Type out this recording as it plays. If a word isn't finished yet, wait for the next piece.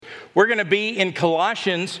We're going to be in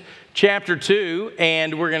Colossians chapter 2,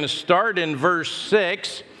 and we're going to start in verse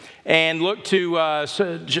 6 and look to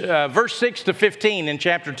verse 6 to 15 in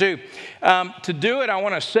chapter 2. To do it, I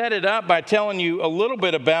want to set it up by telling you a little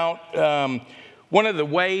bit about one of the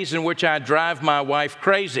ways in which I drive my wife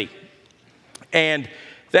crazy. And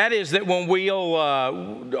that is that when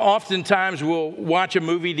oftentimes we'll watch a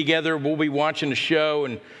movie together, we'll be watching a show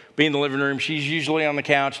and be in the living room. She's usually on the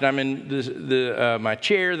couch, and I'm in my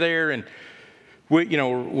chair there, and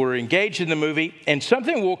we're engaged in the movie, and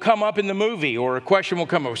something will come up in the movie, or a question will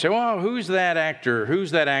come up. We'll say, well, who's that actor?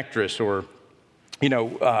 Who's that actress? Or,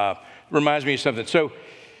 reminds me of something. So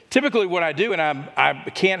typically what I do, and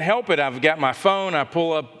I can't help it, I've got my phone, I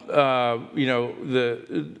pull up,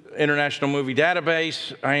 the International Movie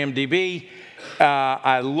Database, IMDb,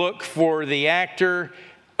 I look for the actor.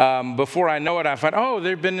 Before I know it, I find,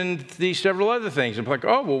 they've been in these several other things. I'm like,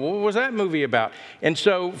 well, what was that movie about? And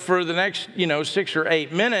so for the next, 6 or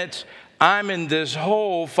 8 minutes, I'm in this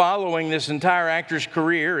hole following this entire actor's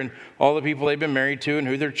career and all the people they've been married to and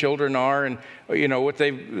who their children are and, what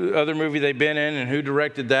other movie they've been in and who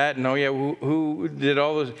directed that and, who did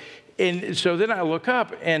all those. And so then I look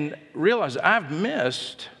up and realize I've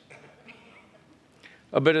missed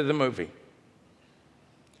a bit of the movie.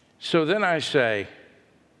 So then I say,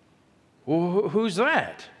 well, who's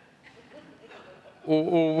that?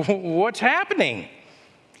 What's happening?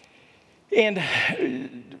 And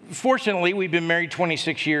fortunately, we've been married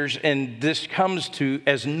 26 years, and this comes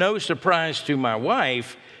as no surprise to my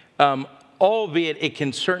wife, albeit it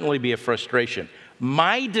can certainly be a frustration.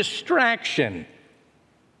 My distraction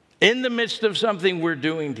in the midst of something we're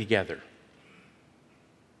doing together.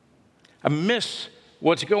 I miss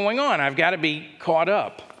what's going on. I've got to be caught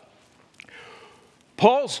up.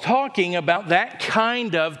 Paul's talking about that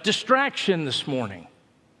kind of distraction this morning.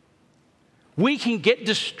 We can get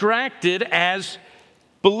distracted as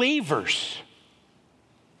believers.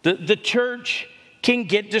 The church can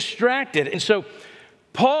get distracted. And so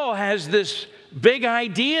Paul has this big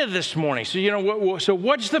idea this morning. So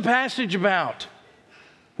what's the passage about?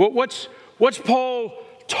 What's Paul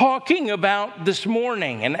talking about this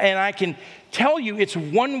morning? And I can tell you it's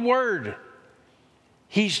one word.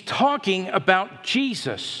 He's talking about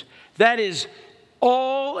Jesus. That is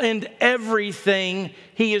all and everything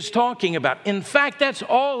he is talking about. In fact, that's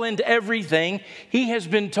all and everything he has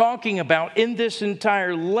been talking about in this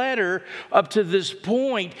entire letter up to this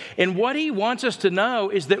point. And what he wants us to know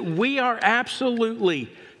is that we are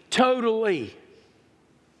absolutely, totally,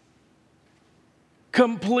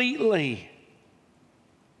 completely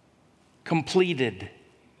completed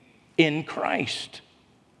in Christ.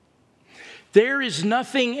 There is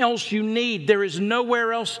nothing else you need. There is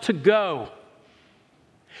nowhere else to go.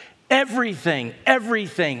 Everything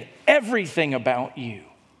about you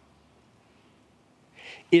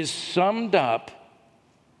is summed up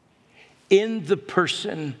in the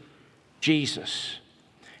person Jesus.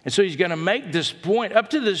 And so he's going to make this point. Up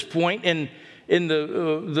to this point in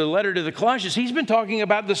the letter to the Colossians, he's been talking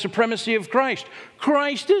about the supremacy of Christ.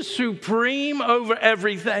 Christ is supreme over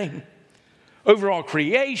everything. Over all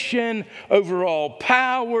creation, over all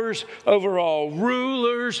powers, over all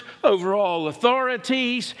rulers, over all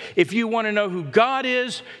authorities. If you want to know who God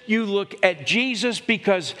is, you look at Jesus,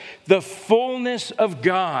 because the fullness of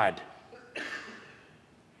God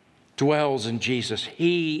dwells in Jesus.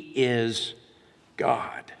 He is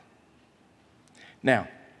God. Now,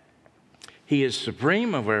 he is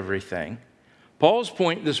supreme over everything. Paul's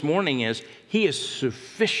point this morning is he is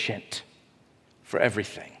sufficient for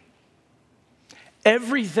everything.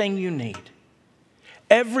 Everything you need,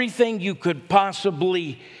 everything you could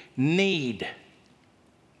possibly need,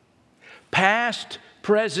 past,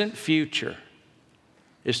 present, future,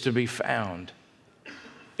 is to be found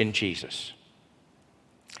in Jesus.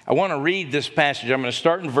 I want to read this passage. I'm going to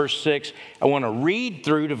start in verse 6. I want to read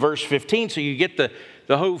through to verse 15 so you get the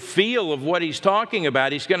whole feel of what he's talking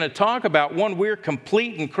about. He's going to talk about, one, we're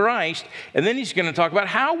complete in Christ, and then he's going to talk about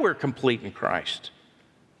how we're complete in Christ.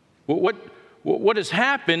 What has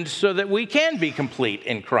happened so that we can be complete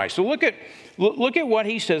in Christ. So look at what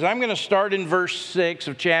he says. I'm going to start in verse 6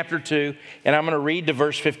 of chapter 2, and I'm going to read to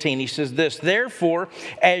verse 15. He says this, therefore,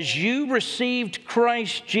 as you received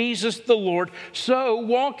Christ Jesus the Lord, so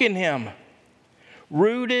walk in him,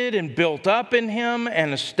 rooted and built up in him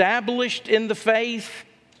and established in the faith,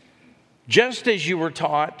 just as you were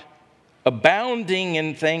taught, abounding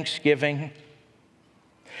in thanksgiving.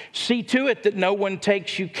 See to it that no one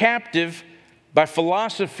takes you captive by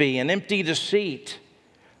philosophy and empty deceit,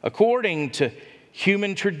 according to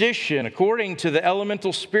human tradition, according to the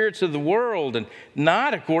elemental spirits of the world, and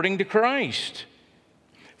not according to Christ.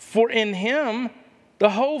 For in him the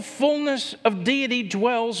whole fullness of deity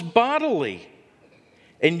dwells bodily,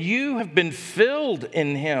 and you have been filled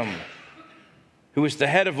in him, who is the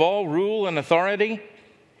head of all rule and authority.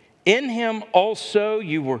 In him also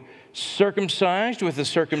you were circumcised with a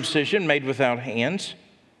circumcision made without hands,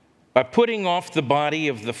 by putting off the body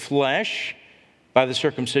of the flesh by the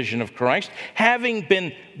circumcision of Christ, having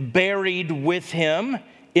been buried with him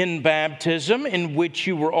in baptism, in which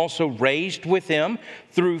you were also raised with him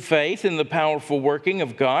through faith in the powerful working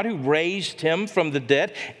of God, who raised him from the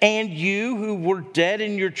dead. And you who were dead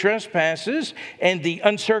in your trespasses and the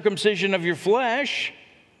uncircumcision of your flesh,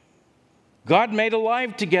 God made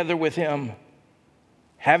alive together with him,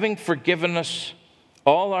 having forgiven us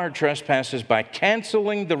all our trespasses by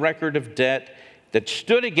canceling the record of debt that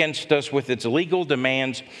stood against us with its legal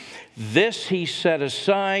demands. This he set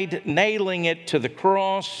aside, nailing it to the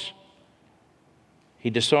cross. He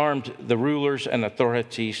disarmed the rulers and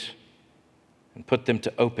authorities and put them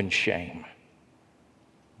to open shame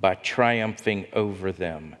by triumphing over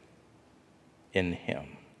them in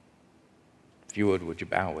him. If you would you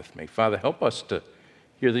bow with me? Father, help us to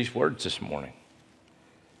hear these words this morning.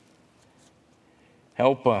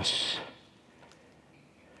 Help us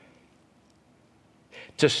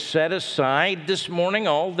to set aside this morning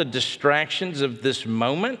all the distractions of this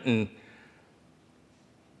moment. And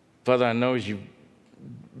Father, I know as you've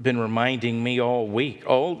been reminding me all week,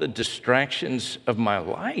 all the distractions of my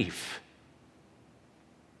life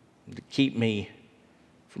to keep me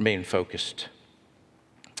from being focused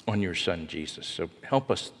on your Son, Jesus. So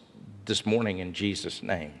help us this morning in Jesus'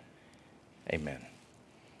 name. Amen.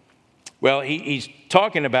 Well, he's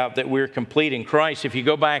talking about that we're complete in Christ. If you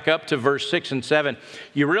go back up to verse 6 and 7,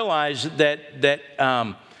 you realize that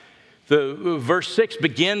the verse 6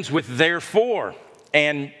 begins with therefore.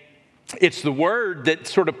 And it's the word that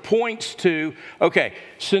sort of points to, okay,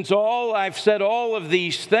 since I've said all of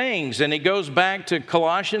these things, and it goes back to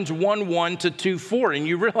Colossians 1:1 to 2:4, and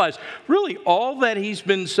you realize really all that he's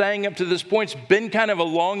been saying up to this point's been kind of a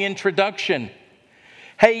long introduction.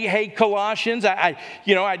 Hey, Colossians,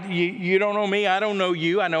 you don't know me, I don't know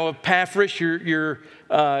you. I know Epaphras, your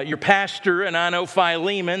pastor, and I know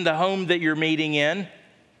Philemon, the home that you're meeting in.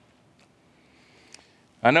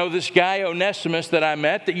 I know this guy, Onesimus, that I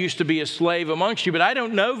met that used to be a slave amongst you, but I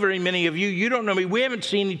don't know very many of you. You don't know me. We haven't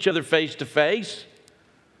seen each other face to face.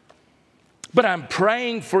 But I'm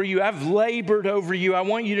praying for you. I've labored over you. I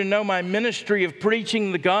want you to know my ministry of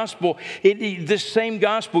preaching the gospel. This same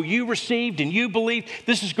gospel you received and you believed,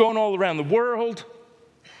 this is going all around the world.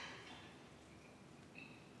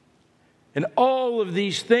 And all of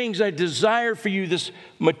these things I desire for you, this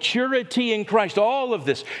maturity in Christ, all of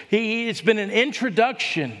this. It's been an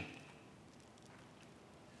introduction.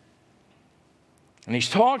 And he's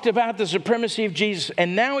talked about the supremacy of Jesus.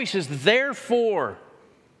 And now he says, therefore.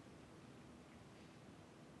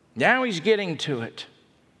 Now he's getting to it.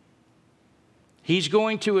 He's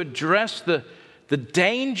going to address the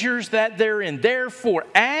dangers that they're in. Therefore,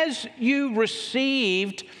 as you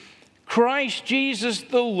received Christ Jesus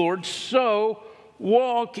the Lord, so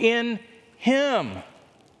walk in him.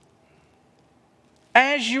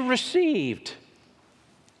 As you received.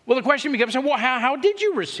 Well, the question becomes, well, how did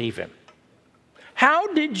you receive him?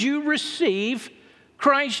 How did you receive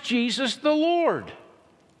Christ Jesus the Lord?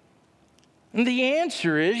 And the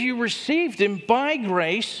answer is you received him by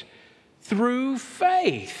grace through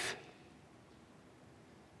faith.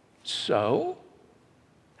 So,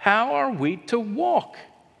 how are we to walk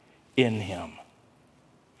in him?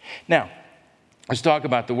 Now, let's talk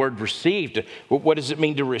about the word received. What does it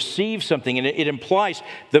mean to receive something? And it implies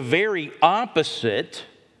the very opposite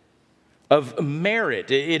of merit.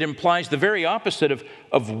 It implies the very opposite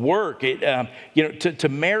of work. To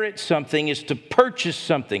merit something is to purchase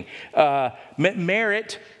something.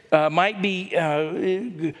 Merit might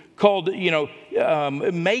be called,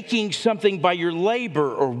 making something by your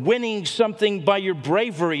labor or winning something by your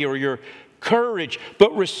bravery or your courage.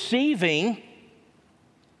 But receiving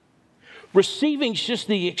is just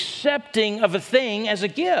the accepting of a thing as a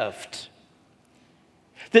gift.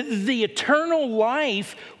 The eternal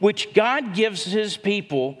life which God gives his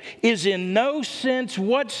people is in no sense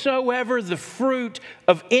whatsoever the fruit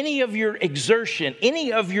of any of your exertion,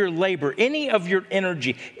 any of your labor, any of your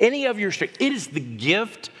energy, any of your strength. It is the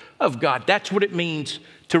gift of God. That's what it means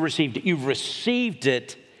to receive it. You've received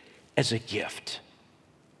it as a gift.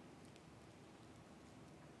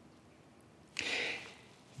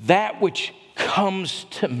 That which comes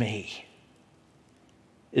to me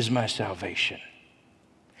is my salvation.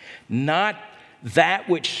 Not that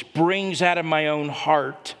which springs out of my own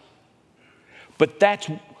heart, but that's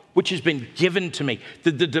which has been given to me.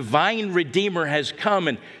 The divine Redeemer has come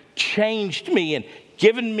and changed me and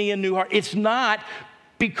given me a new heart. It's not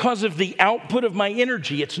because of the output of my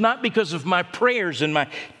energy. It's not because of my prayers and my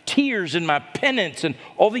tears and my penance and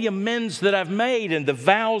all the amends that I've made and the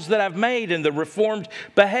vows that I've made and the reformed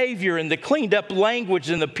behavior and the cleaned up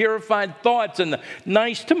language and the purified thoughts and the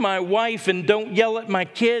nice to my wife and don't yell at my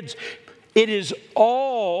kids. It is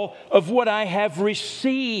all of what I have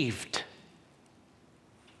received.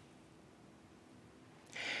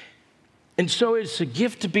 And so it's a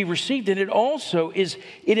gift to be received, and it also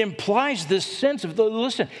implies this sense of,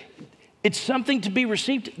 listen, it's something to be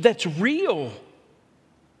received that's real.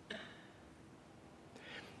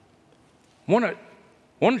 I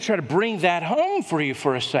want to try to bring that home for you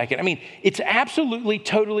for a second. I mean, it's absolutely,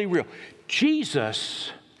 totally real.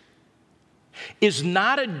 Jesus is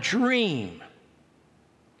not a dream,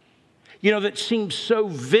 that seems so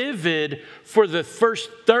vivid for the first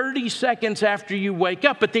 30 seconds after you wake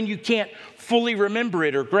up, but then you can't fully remember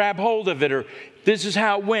it or grab hold of it, or this is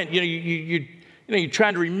how it went. You're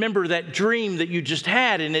trying to remember that dream that you just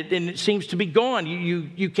had, and it seems to be gone.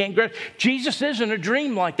 You can't grab. Jesus isn't a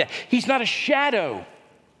dream like that. He's not a shadow.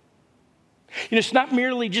 It's not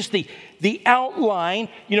merely just the outline,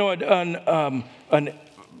 an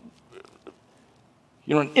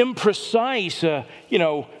imprecise,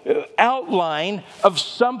 outline of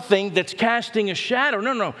something that's casting a shadow.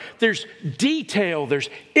 No. There's detail. There's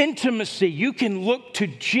intimacy. You can look to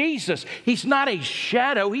Jesus. He's not a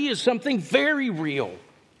shadow. He is something very real.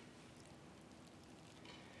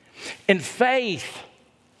 And faith,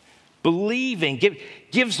 believing,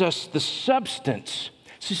 gives us the substance.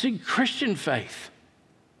 So, see, Christian faith.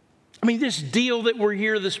 I mean, this deal that we're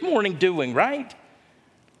here this morning doing, right?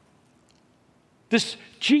 This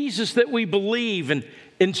Jesus that we believe and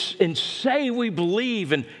say we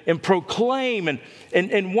believe and proclaim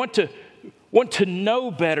and want to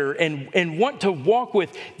know better and want to walk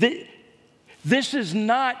with. This is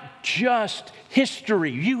not just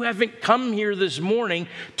history. You haven't come here this morning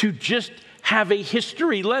to just have a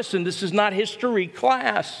history lesson. This is not history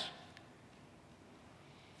class.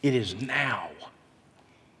 It is now.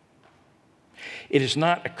 It is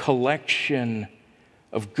not a collection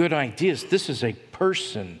of good ideas. This is a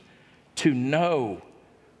person to know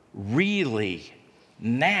really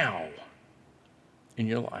now in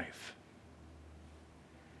your life.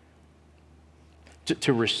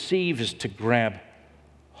 To receive is to grab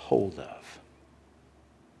hold of.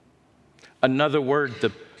 Another word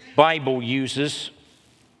the Bible uses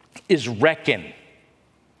is reckon.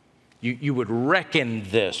 You would reckon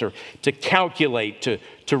this, or to calculate, to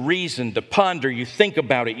reason, to ponder. You think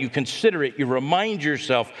about it, you consider it, you remind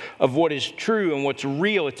yourself of what is true and what's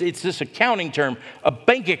real. It's this accounting term, a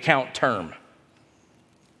bank account term.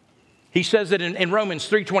 He says that in Romans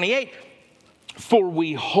 3:28, for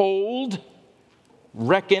we hold,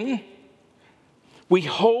 reckon, we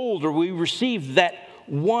hold or we receive that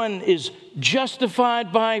one is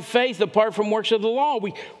justified by faith apart from works of the law.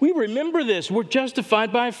 We remember this. We're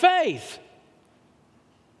justified by faith.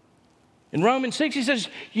 In Romans 6, he says,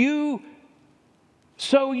 you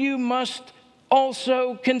must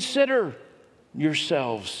also consider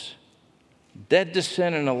yourselves dead to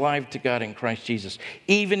sin and alive to God in Christ Jesus.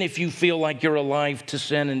 Even if you feel like you're alive to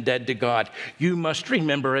sin and dead to God, you must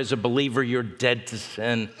remember as a believer you're dead to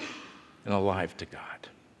sin and alive to God.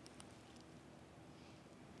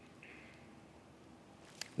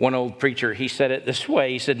 One old preacher, he said it this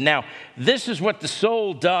way. He said, now, this is what the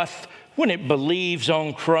soul doth when it believes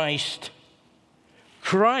on Christ.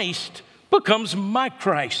 Christ becomes my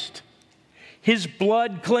Christ. His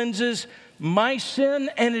blood cleanses my sin,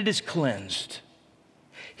 and it is cleansed.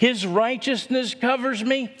 His righteousness covers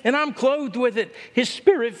me, and I'm clothed with it. His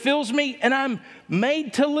Spirit fills me, and I'm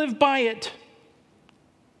made to live by it.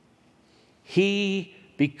 He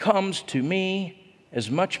becomes to me as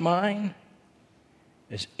much mine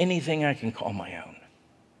as anything I can call my own.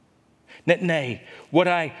 Nay, what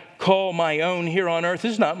I call my own here on earth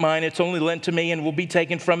is not mine. It's only lent to me and will be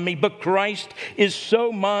taken from me. But Christ is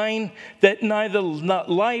so mine that neither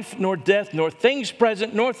life nor death nor things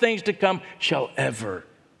present nor things to come shall ever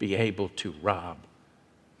be able to rob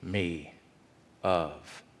me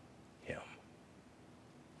of him.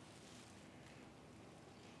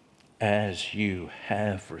 As you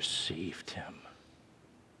have received him,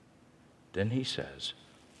 then he says,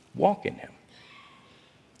 walk in him.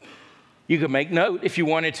 You can make note if you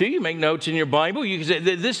wanted to. You make notes in your Bible. You can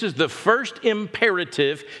say this is the first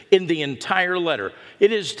imperative in the entire letter.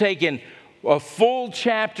 It has taken a full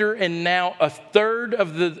chapter and now a third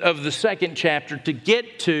of the second chapter to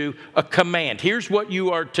get to a command. Here's what you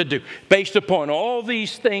are to do based upon all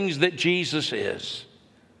these things that Jesus is,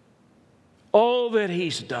 all that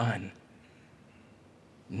he's done.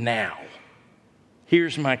 Now,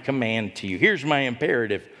 here's my command to you. Here's my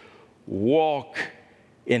imperative. Walk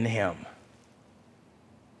in him.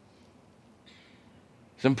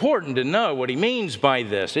 It's important to know what he means by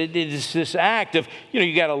this. It is this act of,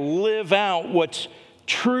 you got to live out what's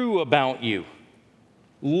true about you.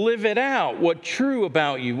 Live it out, what's true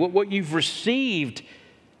about you, what you've received.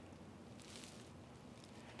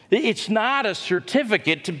 It's not a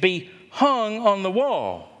certificate to be hung on the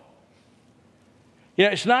wall.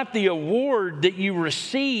 It's not the award that you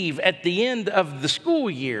receive at the end of the school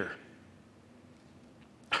year.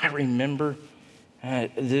 I remember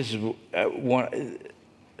this is one.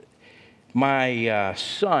 My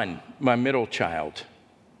son, my middle child,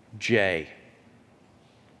 Jay,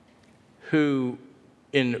 who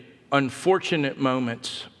in unfortunate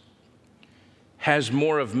moments has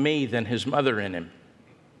more of me than his mother in him.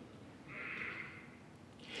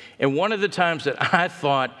 And one of the times that I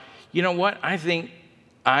thought, you know what, I think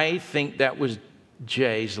that was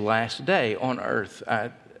Jay's last day on earth.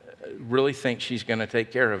 I really think she's going to take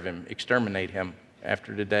care of him, exterminate him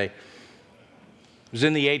after today. He was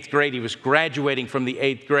in the 8th grade. He was graduating from the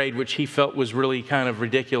 8th grade, which he felt was really kind of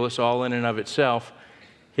ridiculous all in and of itself.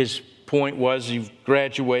 His point was, you've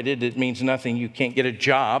graduated, it means nothing. You can't get a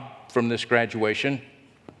job from this graduation.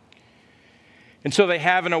 And so they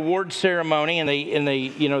have an award ceremony, and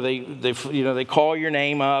they call your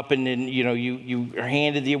name up, and then you are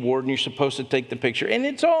handed the award, and you're supposed to take the picture, and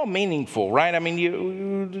it's all meaningful, right? I mean,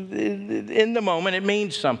 in the moment, it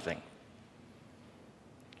means something.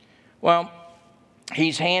 Well,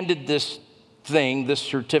 he's handed this thing, this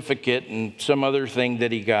certificate, and some other thing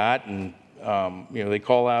that he got, and they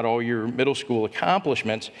call out all your middle school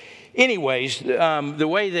accomplishments. Anyways, the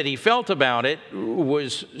way that he felt about it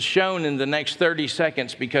was shown in the next 30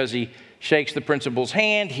 seconds because he shakes the principal's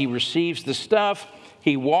hand, he receives the stuff,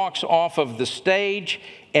 he walks off of the stage,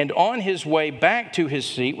 and on his way back to his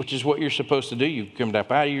seat, which is what you're supposed to do, you come up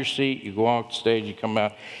out of your seat, you go off the stage, you come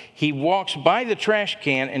out, he walks by the trash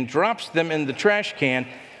can and drops them in the trash can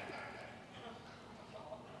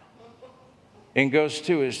and goes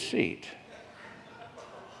to his seat.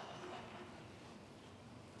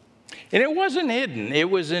 And it wasn't hidden. It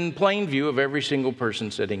was in plain view of every single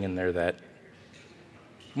person sitting in there that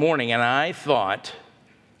morning. And I thought,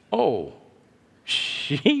 oh,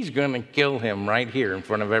 she's going to kill him right here in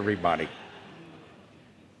front of everybody.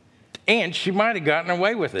 And she might have gotten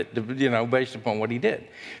away with it, based upon what he did.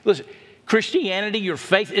 Listen, Christianity, your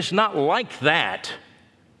faith, it's not like that.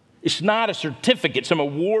 It's not a certificate, some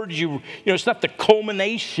award it's not the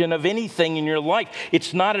culmination of anything in your life.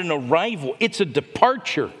 It's not an arrival. It's a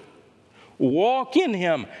departure. Walk in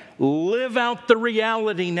him. Live out the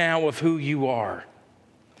reality now of who you are.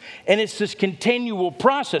 And it's this continual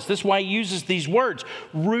process. That's why he uses these words,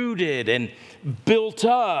 rooted and built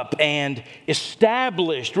up and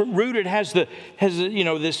established. Rooted has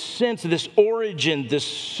this sense of this origin, this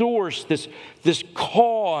source, this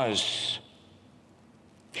cause.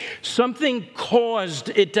 Something caused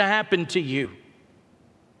it to happen to you.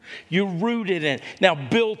 You rooted in it. Now,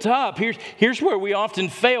 built up, here's where we often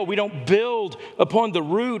fail. We don't build upon the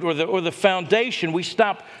root or the foundation. We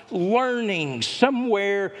stop learning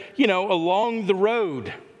somewhere, along the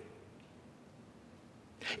road.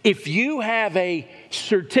 If you have a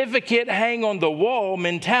certificate hang on the wall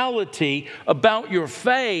mentality about your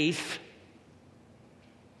faith,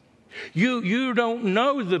 you don't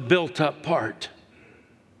know the built up part.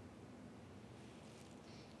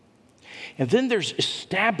 And then there's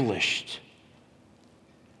established.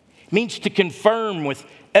 It means to confirm with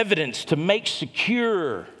evidence, to make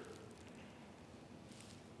secure.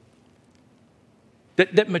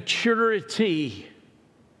 That maturity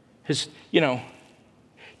has,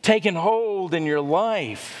 taken hold in your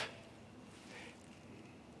life.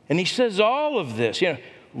 And he says all of this,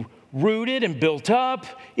 rooted and built up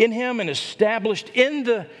in him and established in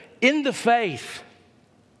the faith.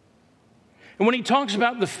 And when he talks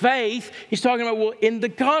about the faith, he's talking about, in the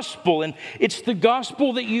gospel. And it's the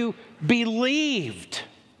gospel that you believed.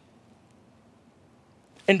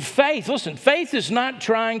 And faith, listen, faith is not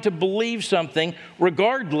trying to believe something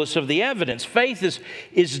regardless of the evidence. Faith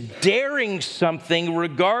is daring something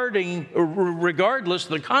regardless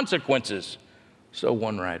of the consequences, so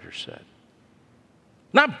one writer said.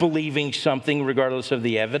 Not believing something regardless of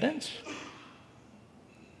the evidence.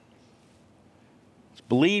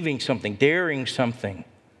 Believing something, daring something,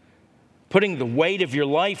 putting the weight of your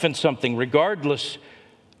life in something regardless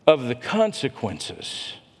of the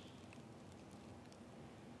consequences.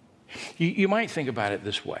 You might think about it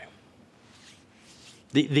this way.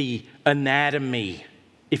 The anatomy,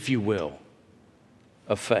 if you will,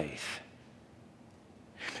 of faith.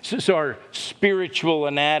 So our spiritual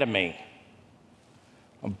anatomy,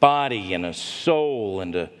 a body and a soul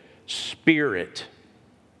and a spirit.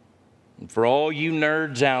 And for all you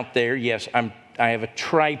nerds out there, yes, I have a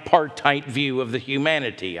tripartite view of the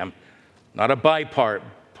humanity. I'm not a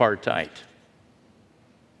bipartite.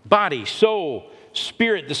 Body, soul,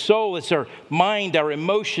 spirit. The soul is our mind, our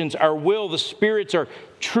emotions, our will. The spirit's our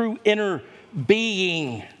true inner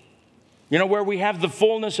being. You know, where we have the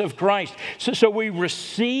fullness of Christ. So we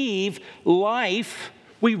receive life.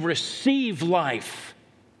 We receive life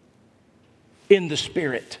in the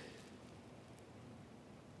Spirit.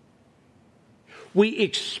 We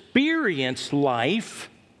experience life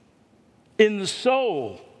in the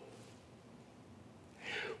soul.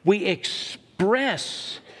 We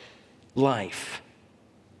express life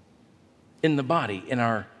in the body, in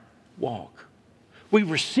our walk. We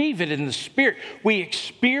receive it in the Spirit. We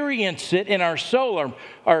experience it in our soul,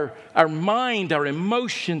 our mind, our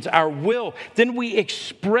emotions, our will. Then we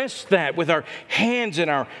express that with our hands and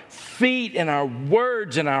our feet and our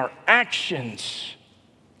words and our actions.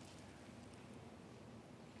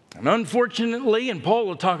 And unfortunately, and Paul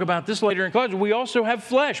will talk about this later in Colossians, we also have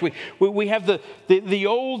flesh. We have the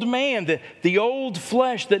old man, the old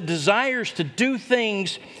flesh that desires to do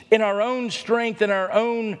things in our own strength and our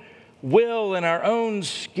own will and our own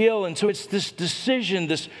skill. And so it's this decision,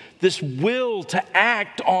 this will to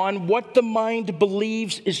act on what the mind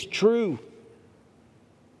believes is true.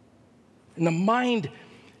 And the mind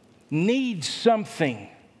needs something.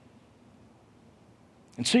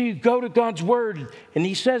 And so you go to God's Word, and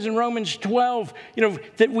He says in Romans 12,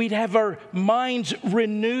 that we'd have our minds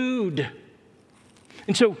renewed.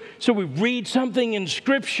 And so we read something in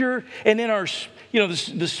Scripture, and in our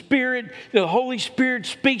the Spirit, the Holy Spirit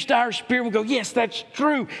speaks to our spirit. We go, yes, that's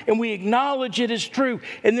true. And we acknowledge it as true.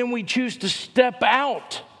 And then we choose to step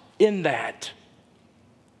out in that.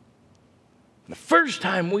 The first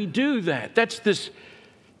time we do that, that's this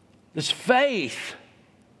faith.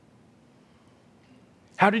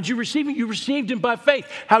 How did you receive it? You received it by faith.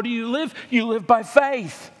 How do you live? You live by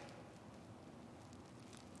faith.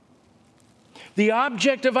 The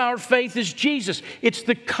object of our faith is Jesus. It's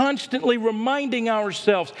the constantly reminding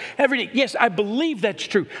ourselves every day, yes, I believe that's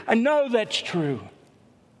true. I know that's true.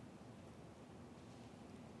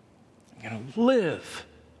 I'm going to live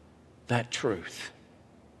that truth.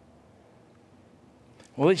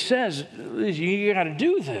 Well, he says, you got to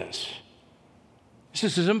do this.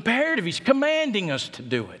 This is imperative. He's commanding us to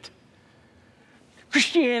do it.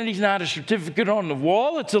 Christianity is not a certificate on the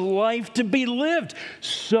wall. It's a life to be lived.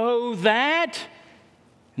 So that,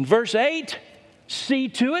 in verse 8, see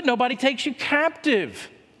to it nobody takes you captive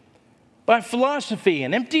by philosophy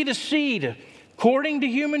and empty deceit, according to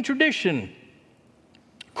human tradition,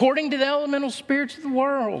 according to the elemental spirits of the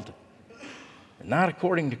world, and not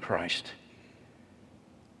according to Christ.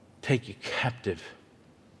 Take you captive.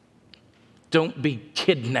 Don't be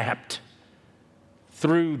kidnapped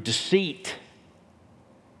through deceit.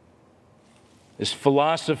 This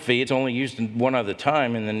philosophy, it's only used one other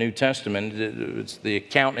time in the New Testament. It's the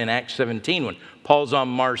account in Acts 17 when Paul's on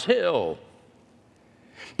Mars Hill.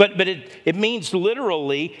 But it means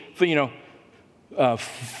literally, phileo,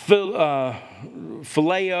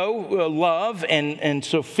 love, and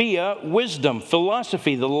Sophia, wisdom,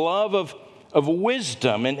 philosophy, the love of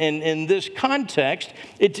wisdom. And in this context,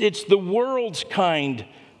 it's the world's kind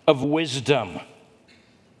of wisdom.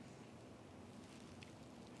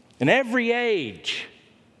 And every age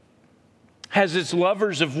has its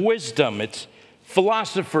lovers of wisdom, its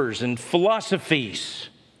philosophers and philosophies.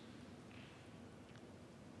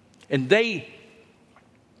 And they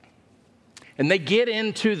get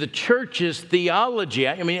into the church's theology.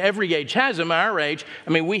 I mean, every age has them. Our age,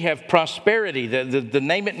 we have prosperity, the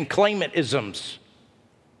name it and claim it isms.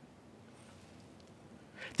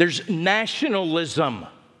 There's nationalism.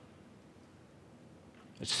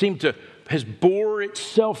 It has bore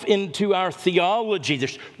itself into our theology.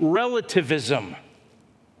 There's relativism.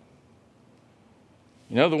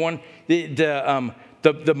 The one,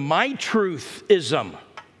 the my truth-ism.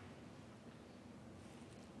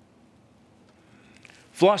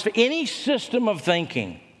 Philosophy, any system of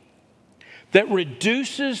thinking that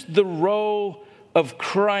reduces the role of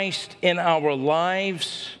Christ in our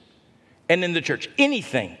lives and in the church,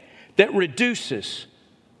 anything that reduces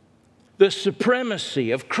the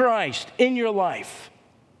supremacy of Christ in your life,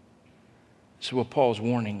 is That's what Paul's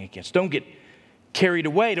warning against. Don't get carried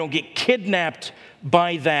away. Don't get kidnapped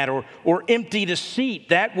by that or empty deceit,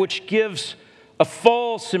 that which gives a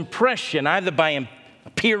false impression, either by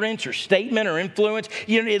appearance or statement or influence.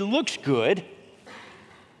 You know, it looks good,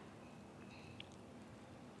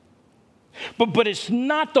 but it's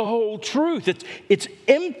not the whole truth. It's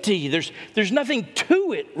empty. There's nothing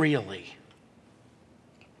to it, really.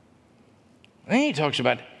 And then he talks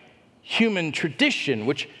about human tradition,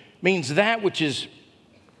 which means that which is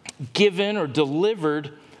given or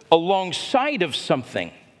delivered alongside of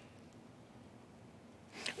something,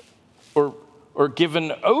 or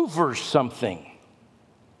given over something.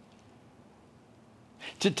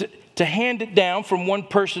 To hand it down from one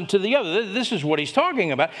person to the other. This is what he's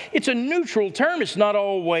talking about. It's a neutral term. It's not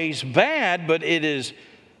always bad, but it is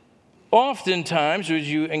oftentimes, as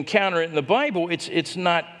you encounter it in the Bible, it's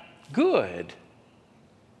not good.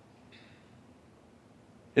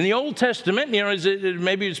 In the Old Testament,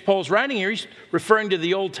 maybe it's Paul's writing here, he's referring to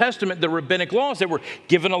the Old Testament, the rabbinic laws that were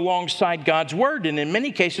given alongside God's word, and in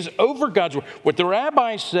many cases over God's word. What the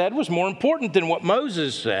rabbis said was more important than what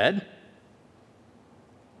Moses said.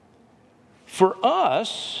 For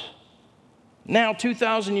us, now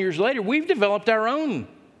 2,000 years later, we've developed our own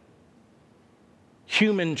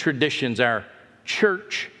human traditions, our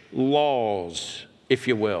church laws, if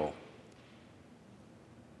you will.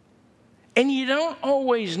 And you don't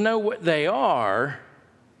always know what they are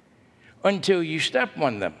until you step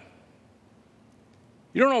on them.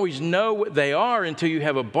 You don't always know what they are until you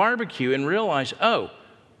have a barbecue and realize, oh,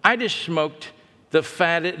 I just smoked the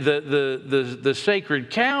sacred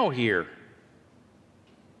cow here.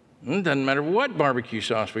 It doesn't matter what barbecue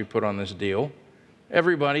sauce we put on this deal.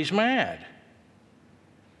 Everybody's mad.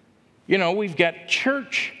 You know, we've got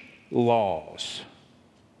church laws.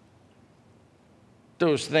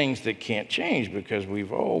 Those things that can't change because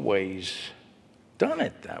we've always done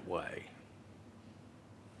it that way.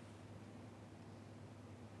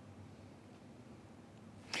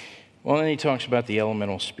 Well, then he talks about the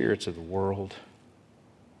elemental spirits of the world.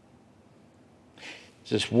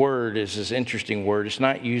 This word is this interesting word. It's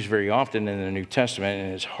not used very often in the New Testament,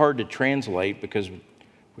 and it's hard to translate because we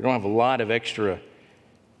don't have a lot of extra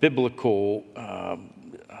biblical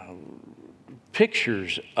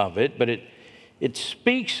pictures of it, but it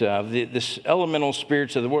speaks of this elemental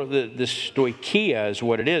spirits of the world. This stoicheia is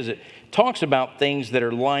what it is. It talks about things that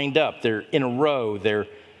are lined up. They're in a row. They're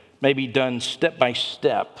maybe done step by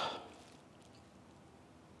step.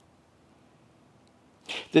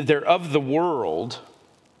 That they're of the world.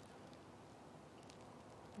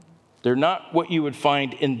 They're not what you would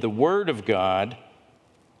find in the Word of God,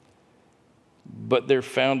 but they're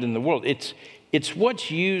found in the world. It's what's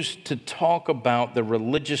used to talk about the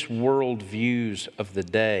religious worldviews of the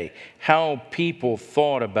day, how people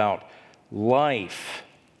thought about life,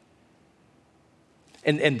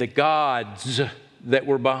 and the gods that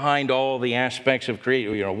were behind all the aspects of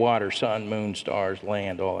creation, water, sun, moon, stars,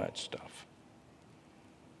 land, all that stuff.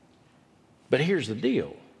 But here's the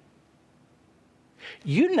deal.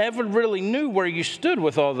 You never really knew where you stood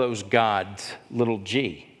with all those gods, little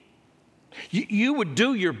g. You would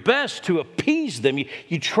do your best to appease them.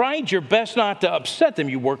 You tried your best not to upset them.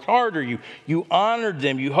 You worked harder. You honored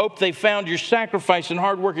them. You hoped they found your sacrifice and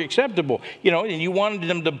hard work acceptable. And you wanted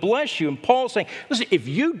them to bless you. And Paul's saying, listen, if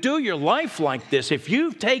you do your life like this, if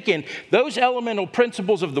you've taken those elemental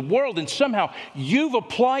principles of the world and somehow you've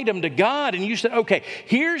applied them to God and you said, okay,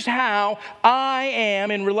 here's how I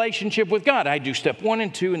am in relationship with God. I do step 1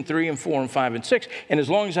 and 2 and 3 and 4 and 5 and 6. And as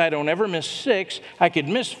long as I don't ever miss 6, I could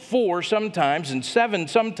miss 4 sometimes and 7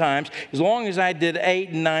 sometimes, as long as I did 8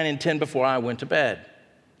 and 9 and 10 before I went to bed.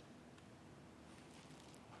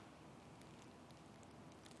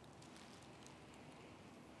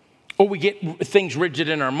 Or we get things rigid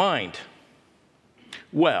in our mind.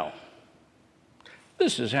 Well,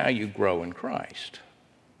 this is how you grow in Christ.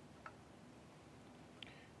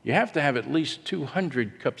 You have to have at least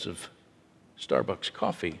 200 cups of Starbucks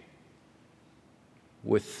coffee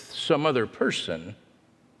with some other person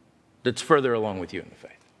that's further along with you in the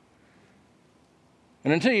faith.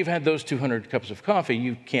 And until you've had those 200 cups of coffee,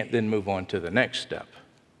 you can't then move on to the next step.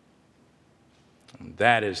 And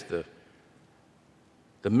that is the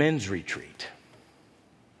men's retreat.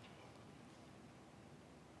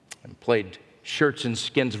 And played shirts and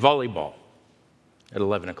skins volleyball at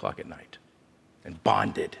 11 o'clock at night. And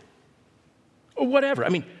bonded. Or whatever. I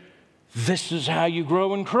mean, this is how you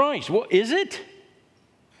grow in Christ. Well, is it?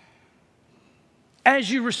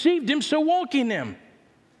 As you received him, so walk in him.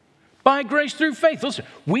 By grace through faith. Listen,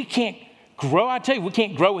 we can't grow. I tell you, we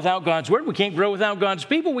can't grow without God's word. We can't grow without God's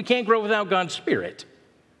people. We can't grow without God's Spirit.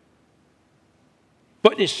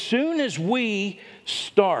 But as soon as we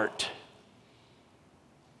start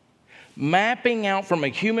mapping out from a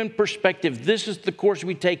human perspective, this is the course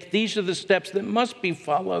we take, these are the steps that must be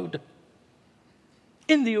followed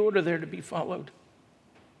in the order they're to be followed,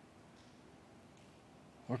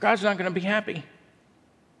 or God's not going to be happy.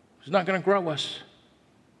 He's not going to grow us.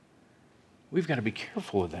 We've got to be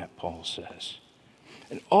careful of that, Paul says.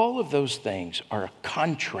 And all of those things are a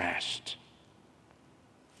contrast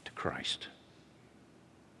to Christ.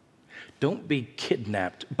 Don't be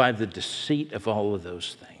kidnapped by the deceit of all of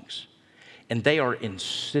those things. And they are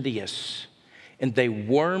insidious. And they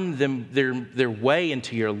worm their way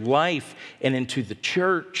into your life and into the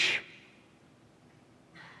church.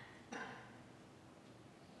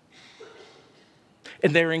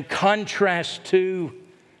 And they're in contrast to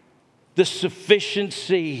the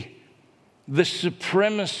sufficiency, the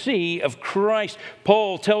supremacy of Christ.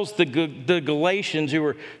 Paul tells the Galatians, who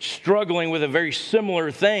were struggling with a very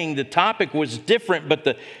similar thing. The topic was different, but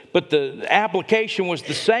the application was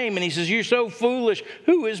the same. And he says, "You're so foolish.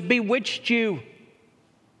 Who has bewitched you?"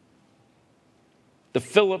 The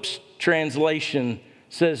Phillips translation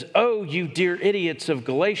says, "Oh, you dear idiots of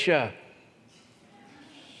Galatia."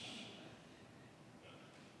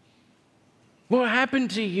 What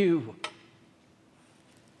happened to you?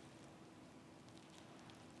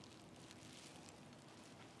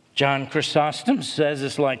 John Chrysostom says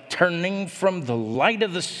it's like turning from the light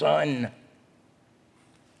of the sun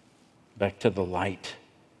back to the light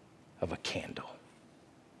of a candle.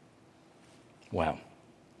 Wow.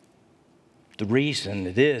 The reason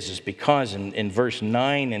it is because in verse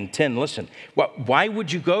 9 and 10, listen, why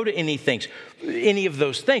would you go to any of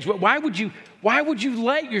those things? Why would you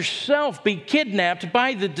let yourself be kidnapped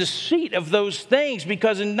by the deceit of those things?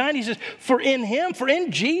 Because in 9 he says, for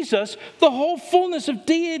in Jesus, the whole fullness of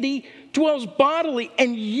deity dwells bodily,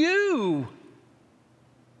 and you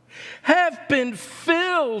have been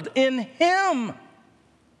filled in him,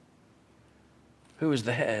 who is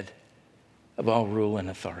the head of all rule and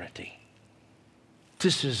authority.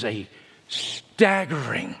 This is a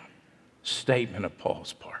staggering statement of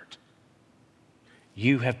Paul's part.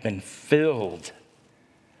 You have been filled,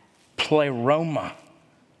 pleroma,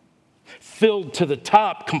 filled to the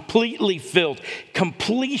top, completely filled,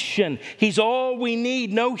 completion. He's all we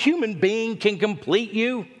need. No human being can complete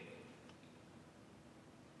you.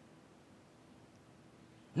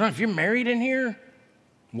 No, if you're married in here,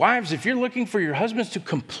 wives, if you're looking for your husbands to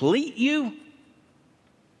complete you,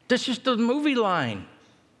 that's just a movie line.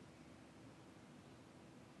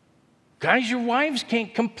 Guys, your wives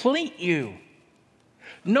can't complete you.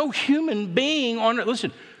 No human being on earth.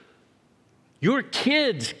 Listen, your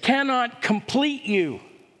kids cannot complete you.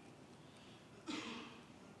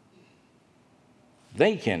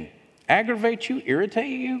 They can aggravate you,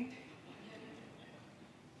 irritate you,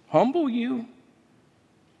 humble you.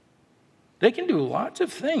 They can do lots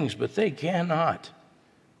of things, but they cannot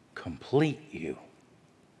complete you.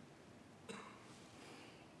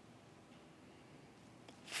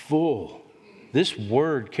 Full. This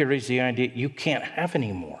word carries the idea you can't have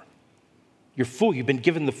any more. You're full. You've been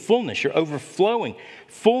given the fullness. You're overflowing.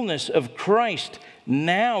 Fullness of Christ.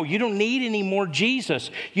 Now you don't need any more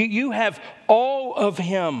Jesus. You have all of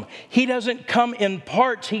him. He doesn't come in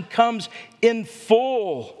parts. He comes in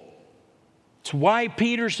full. It's why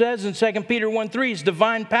Peter says in 2 Peter 1:3, his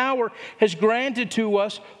divine power has granted to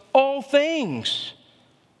us all things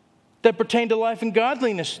that pertain to life and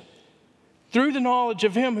godliness, through the knowledge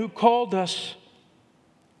of him who called us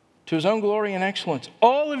to his own glory and excellence.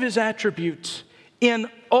 All of his attributes in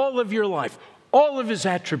all of your life. All of his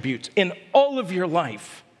attributes in all of your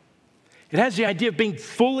life. It has the idea of being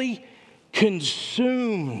fully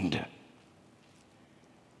consumed.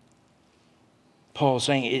 Paul's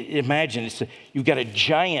saying, imagine, you've got a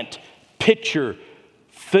giant pitcher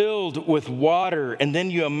filled with water, and then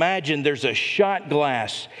you imagine there's a shot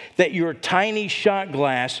glass that your tiny shot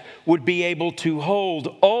glass would be able to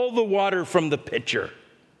hold all the water from the pitcher.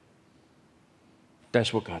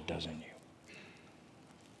 That's what God does in you.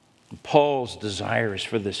 And Paul's desire is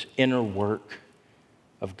for this inner work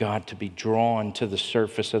of God to be drawn to the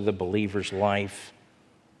surface of the believer's life.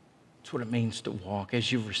 That's what it means to walk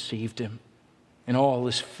as you've received him in all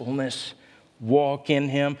his fullness. Walk in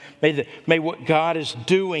him. May what God is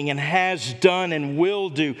doing and has done and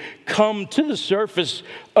will do come to the surface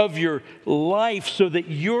of your life so that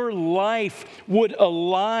your life would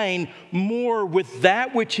align more with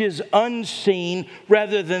that which is unseen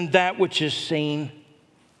rather than that which is seen.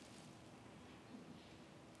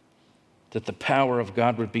 That the power of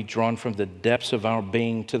God would be drawn from the depths of our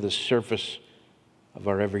being to the surface of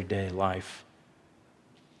our everyday life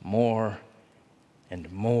more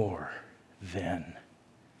and more then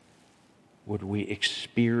would we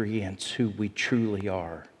experience who we truly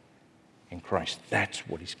are in Christ. That's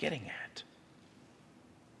what he's getting at.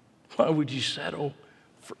 Why would you settle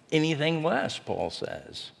for anything less, Paul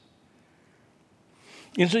says?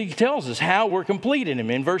 And so he tells us how we're complete in him.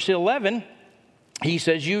 In verse 11, he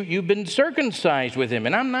says, you've been circumcised with him.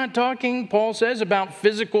 And I'm not talking, Paul says, about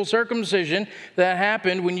physical circumcision that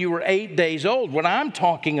happened when you were 8 days old. What I'm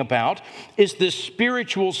talking about is the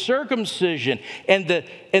spiritual circumcision. And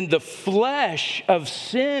the flesh of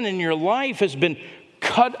sin in your life has been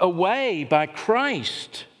cut away by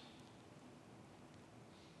Christ.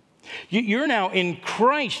 You're now in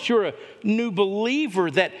Christ. You're a new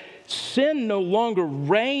believer, that sin no longer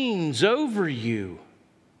reigns over you.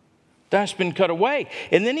 That's been cut away.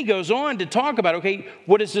 And then he goes on to talk about, okay,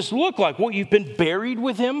 what does this look like? Well, you've been buried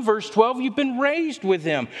with him. Verse 12, you've been raised with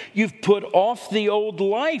him. You've put off the old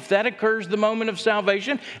life. That occurs the moment of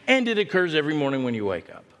salvation, and it occurs every morning when you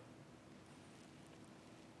wake up.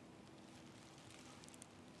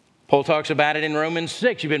 Paul talks about it in Romans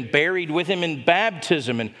 6. You've been buried with him in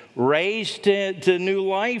baptism and raised to new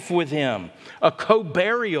life with him. A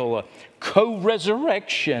co-burial, a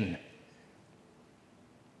co-resurrection.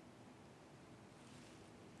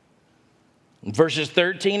 In verses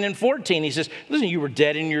 13 and 14, he says, listen, you were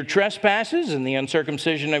dead in your trespasses and the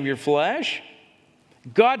uncircumcision of your flesh.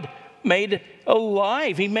 God made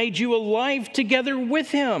alive. He made you alive together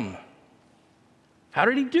with him. How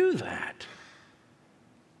did he do that?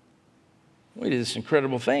 Well, he did this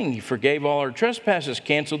incredible thing. He forgave all our trespasses,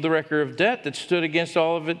 canceled the record of debt that stood against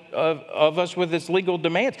all of us with its legal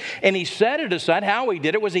demands. And he set it aside. How he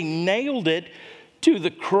did it was he nailed it to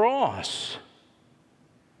the cross.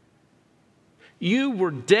 You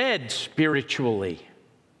were dead spiritually.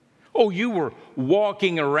 Oh, you were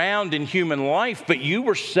walking around in human life, but you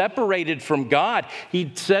were separated from God.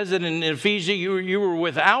 He says it in Ephesians, you were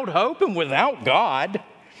without hope and without God.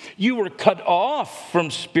 You were cut off from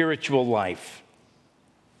spiritual life.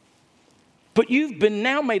 But you've been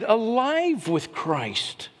now made alive with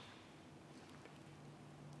Christ.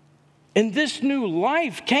 And this new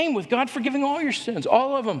life came with God forgiving all your sins,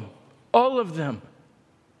 all of them, all of them.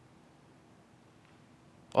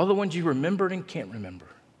 All the ones you remembered and can't remember.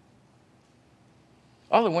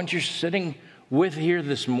 All the ones you're sitting with here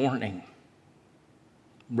this morning,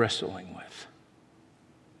 wrestling with.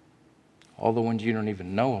 All the ones you don't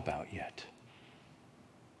even know about yet.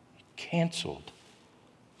 He canceled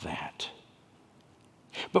that.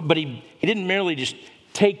 But he didn't merely just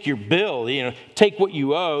take your bill, take what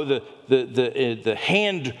you owe, the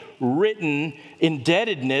handwritten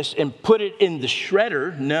indebtedness, and put it in the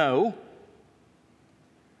shredder. No.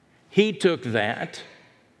 He took that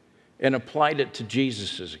and applied it to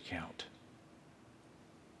Jesus' account.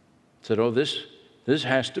 Said, oh, this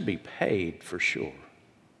has to be paid for sure.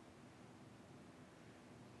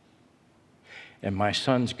 And my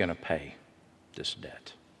son's going to pay this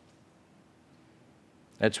debt.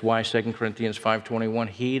 That's why 2 Corinthians 5:21,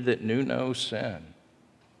 he that knew no sin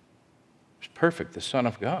was perfect, the Son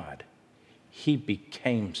of God. He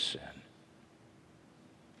became sin.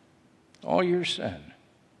 All your sin.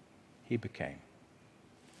 He became,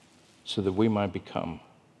 so that we might become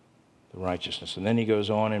the righteousness. And then he goes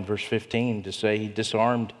on in verse 15 to say he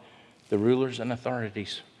disarmed the rulers and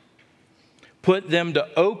authorities. Put them to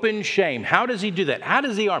open shame. How does he do that? How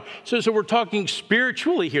does he arm? So we're talking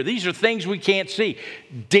spiritually here. These are things we can't see.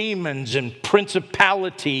 Demons and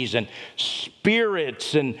principalities and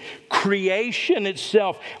spirits and creation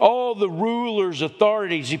itself. All the rulers,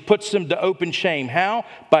 authorities, he puts them to open shame. How?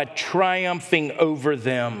 By triumphing over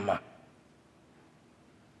them.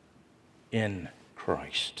 In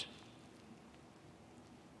Christ.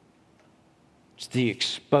 It's the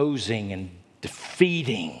exposing and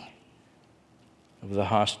defeating of the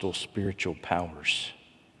hostile spiritual powers.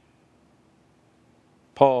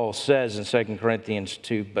 Paul says in 2 Corinthians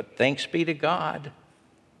 2, but thanks be to God,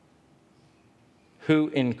 who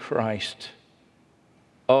in Christ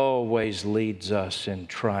always leads us in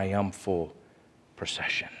triumphal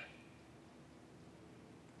procession.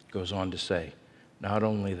 Goes on to say, not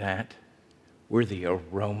only that, we're the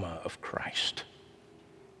aroma of Christ.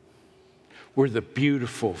 We're the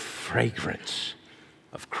beautiful fragrance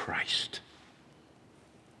of Christ.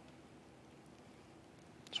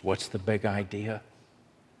 So what's the big idea?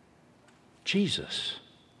 Jesus.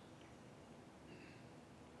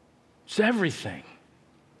 It's everything.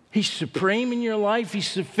 He's supreme in your life. He's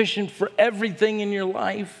sufficient for everything in your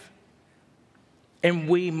life. And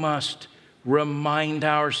we must remind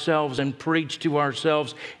ourselves and preach to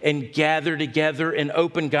ourselves and gather together and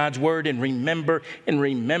open God's word and remember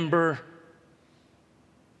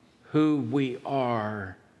who we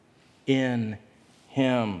are in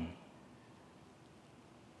Him.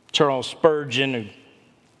 Charles Spurgeon,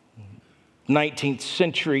 19th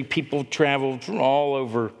century, people traveled from all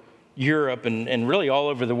over Europe and really all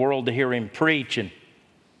over the world to hear him preach. And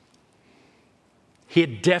he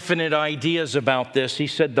had definite ideas about this. He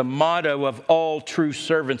said the motto of all true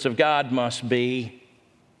servants of God must be,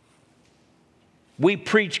 we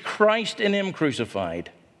preach Christ and Him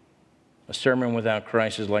crucified. A sermon without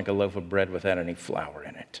Christ is like a loaf of bread without any flour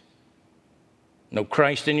in it. No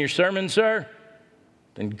Christ in your sermon, sir?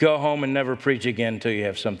 Then go home and never preach again until you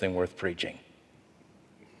have something worth preaching.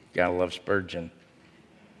 Gotta love Spurgeon.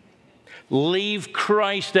 Leave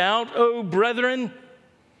Christ out, oh brethren.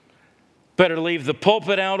 Better leave the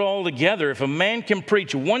pulpit out altogether. If a man can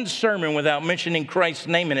preach one sermon without mentioning Christ's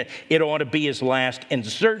name in it, it ought to be his last, and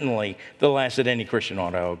certainly the last that any Christian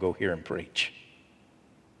ought to go hear him preach.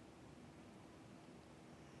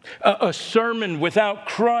 A sermon without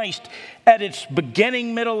Christ at its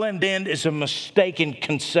beginning, middle, and end is a mistaken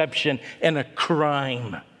conception and a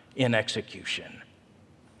crime in execution.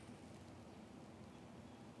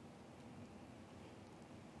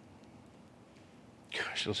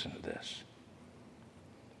 Gosh, listen to this.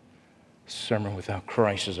 A sermon without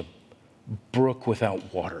Christ is a brook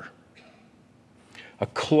without water, a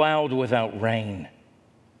cloud without rain,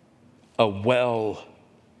 a well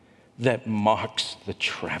that mocks the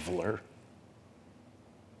traveler.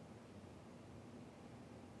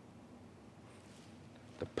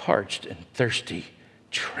 The parched and thirsty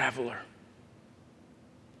traveler,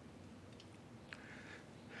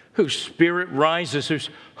 whose spirit rises, whose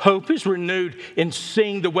hope is renewed in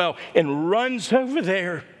seeing the well, and runs over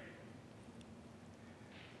there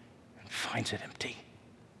and finds it empty.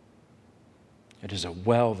 It is a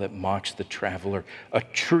well that mocks the traveler, a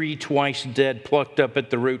tree twice dead, plucked up at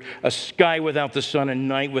the root, a sky without the sun, a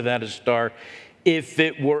night without a star. If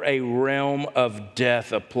it were a realm of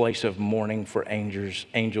death, a place of mourning for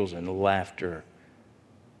angels and laughter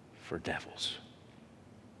for devils.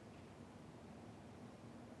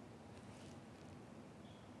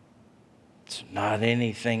 It's not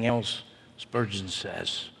anything else, Spurgeon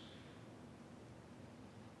says.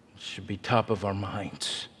 It should be top of our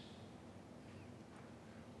minds.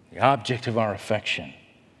 The object of our affection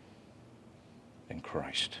in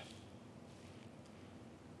Christ.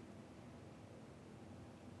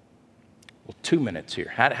 Well, 2 minutes here.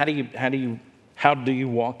 How do you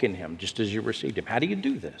walk in Him just as you received Him? How do you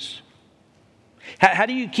do this? How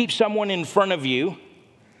do you keep someone in front of you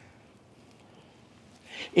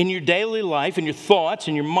in your daily life, in your thoughts,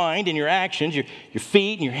 in your mind, in your actions, your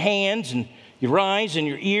feet and your hands and your eyes and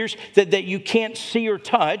your ears that you can't see or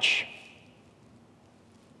touch?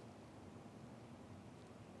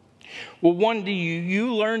 Well, one, do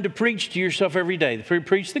you learn to preach to yourself every day?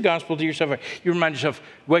 Preach the gospel to yourself. You remind yourself,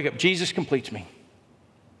 wake up, Jesus completes me.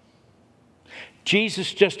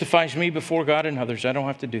 Jesus justifies me before God and others. I don't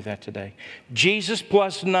have to do that today. Jesus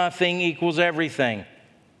plus nothing equals everything.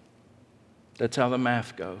 That's how the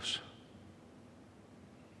math goes.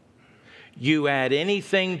 You add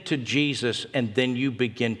anything to Jesus, and then you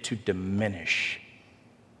begin to diminish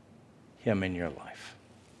Him in your life.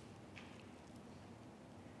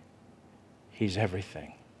 He's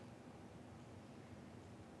everything.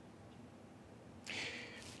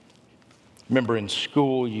 Remember in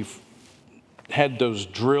school, you've had those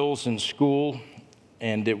drills in school,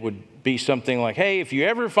 and it would be something like, hey, if you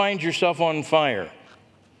ever find yourself on fire,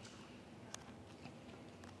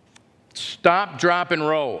 stop, drop, and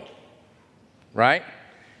roll. Right?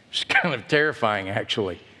 It's kind of terrifying,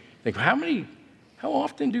 actually. Think, how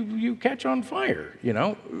often do you catch on fire? You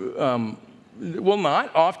know? Well,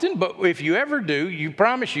 not often, but if you ever do, you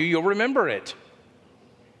promise you'll remember it.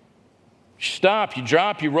 Stop, you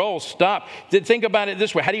drop, you roll, stop. Think about it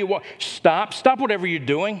this way. How do you walk? Stop whatever you're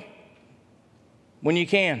doing when you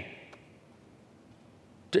can.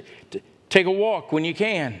 Take a walk when you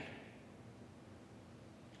can.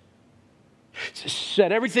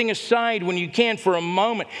 Set everything aside when you can for a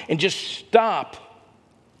moment and just stop.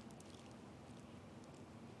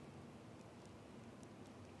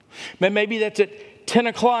 Maybe that's at 10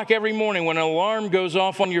 o'clock every morning when an alarm goes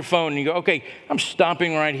off on your phone and you go, okay, I'm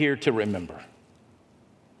stopping right here to remember.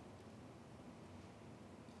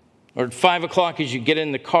 Or at 5 o'clock as you get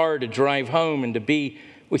in the car to drive home and to be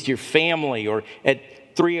with your family. Or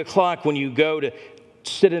at 3 o'clock when you go to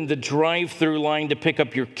sit in the drive-through line to pick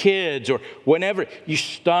up your kids. Or whenever you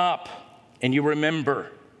stop and you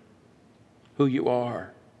remember who you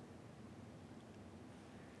are.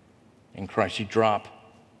 In Christ, you drop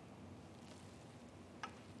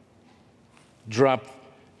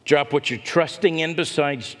Drop what you're trusting in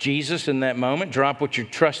besides Jesus in that moment. Drop what you're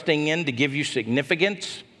trusting in to give you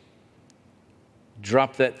significance.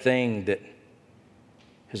 Drop that thing that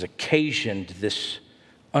has occasioned this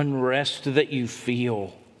unrest that you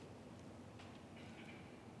feel.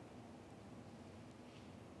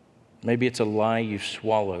 Maybe it's a lie you've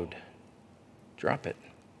swallowed. Drop it.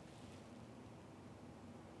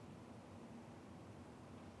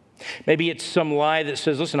 Maybe it's some lie that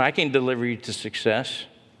says, listen, I can deliver you to success.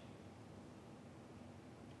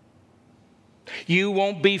 You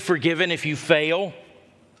won't be forgiven if you fail.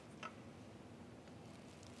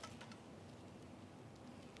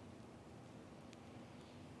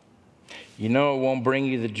 You know it won't bring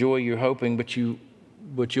you the joy you're hoping, but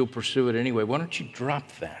you'll pursue it anyway. Why don't you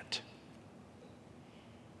drop that?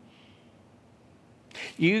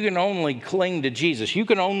 You can only cling to Jesus. You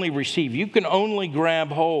can only receive. You can only grab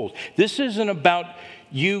hold. This isn't about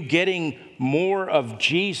you getting more of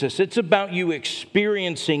Jesus. It's about you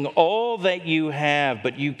experiencing all that you have,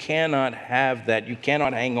 but you cannot have that. You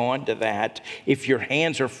cannot hang on to that if your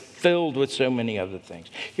hands are filled with so many other things.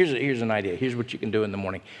 Here's an idea. Here's what you can do in the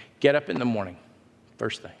morning. Get up in the morning,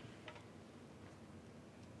 first thing.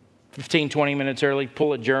 15, 20 minutes early,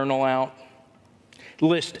 pull a journal out.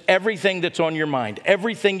 List everything that's on your mind,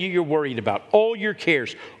 everything you're worried about, all your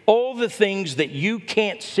cares, all the things that you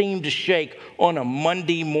can't seem to shake on a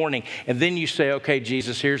Monday morning. And then you say, okay,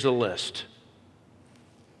 Jesus, here's the list.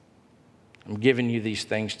 I'm giving you these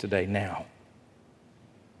things today now.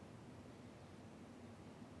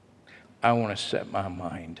 I want to set my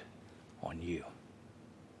mind on you.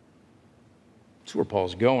 That's where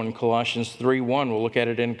Paul's going. Colossians 3:1, we'll look at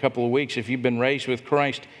it in a couple of weeks. If you've been raised with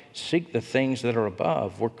Christ, seek the things that are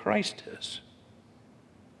above, where Christ is,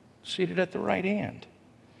 seated at the right hand.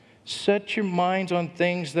 Set your minds on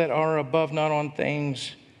things that are above, not on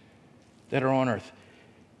things that are on earth.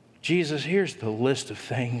 Jesus, here's the list of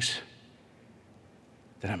things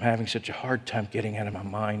that I'm having such a hard time getting out of my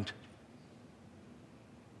mind,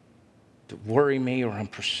 that worry me, or I'm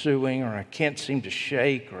pursuing, or I can't seem to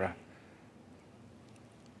shake,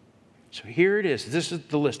 So here it is. This is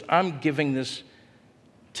the list. I'm giving this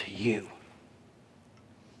to you.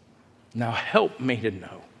 Now help me to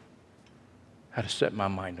know how to set my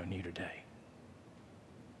mind on you today,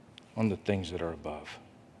 on the things that are above.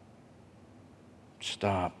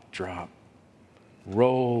 Stop, drop,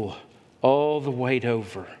 roll all the weight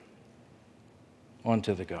over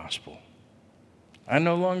onto the gospel. I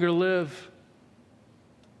no longer live,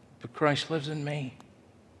 but Christ lives in me.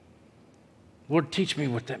 Lord, teach me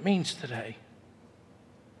what that means today.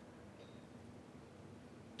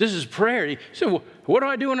 This is prayer. You say, well, what do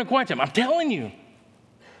I do in a quiet time? I'm telling you.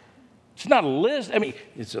 It's not a list. I mean,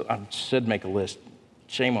 I said make a list.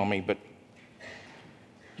 Shame on me, but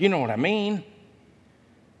you know what I mean.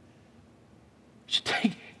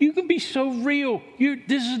 You can be so real.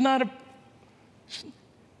 This is not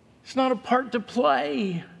it's not a part to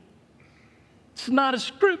play. It's not a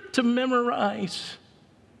script to memorize.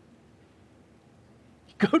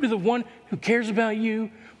 Go to the one who cares about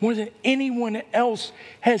you more than anyone else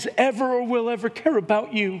has ever or will ever care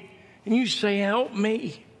about you. And you say, help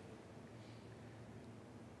me.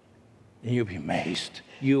 And you'll be amazed.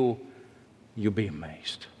 You'll be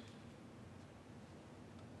amazed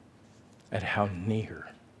at how near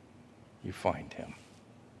you find him.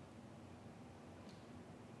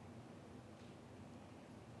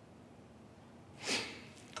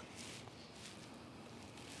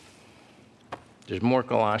 There's more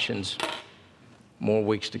Colossians, more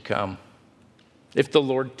weeks to come. If the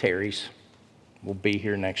Lord tarries, we'll be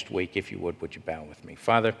here next week. If you would you bow with me?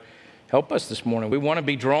 Father, help us this morning. We want to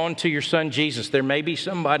be drawn to your Son, Jesus. There may be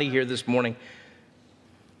somebody here this morning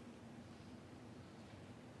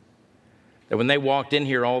that when they walked in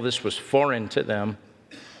here, all this was foreign to them.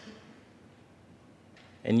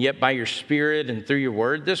 And yet by your Spirit and through your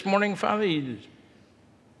word this morning, Father,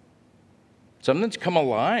 something's come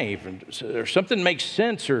alive, or something makes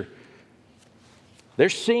sense, or they're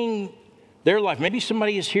seeing their life. Maybe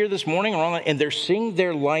somebody is here this morning and they're seeing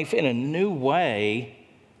their life in a new way.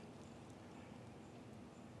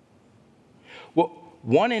 Well,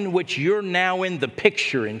 one in which you're now in the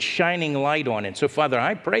picture and shining light on it. So, Father,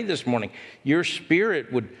 I pray this morning your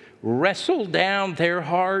Spirit would wrestle down their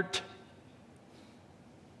heart,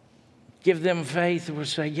 give them faith, and would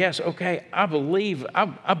say, yes, okay, I believe,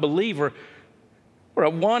 or I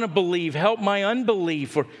want to believe, help my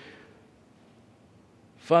unbelief. Or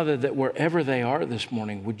Father, that wherever they are this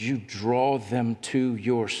morning, would you draw them to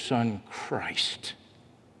your Son, Christ,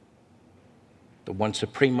 the one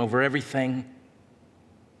supreme over everything,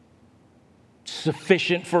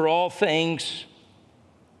 sufficient for all things,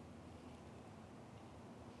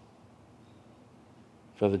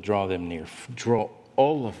 Father, draw them near. Draw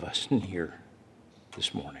all of us near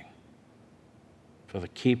this morning. Father,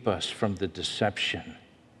 keep us from the deception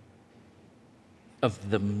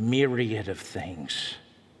of the myriad of things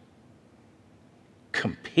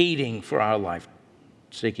competing for our life,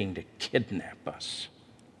 seeking to kidnap us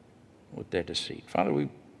with their deceit. Father, we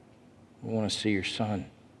want to see your Son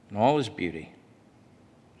in all his beauty,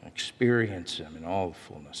 experience him in all the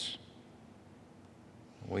fullness.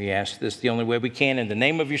 We ask this the only way we can, in the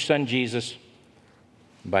name of your Son, Jesus,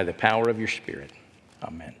 by the power of your Spirit.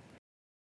 Amen.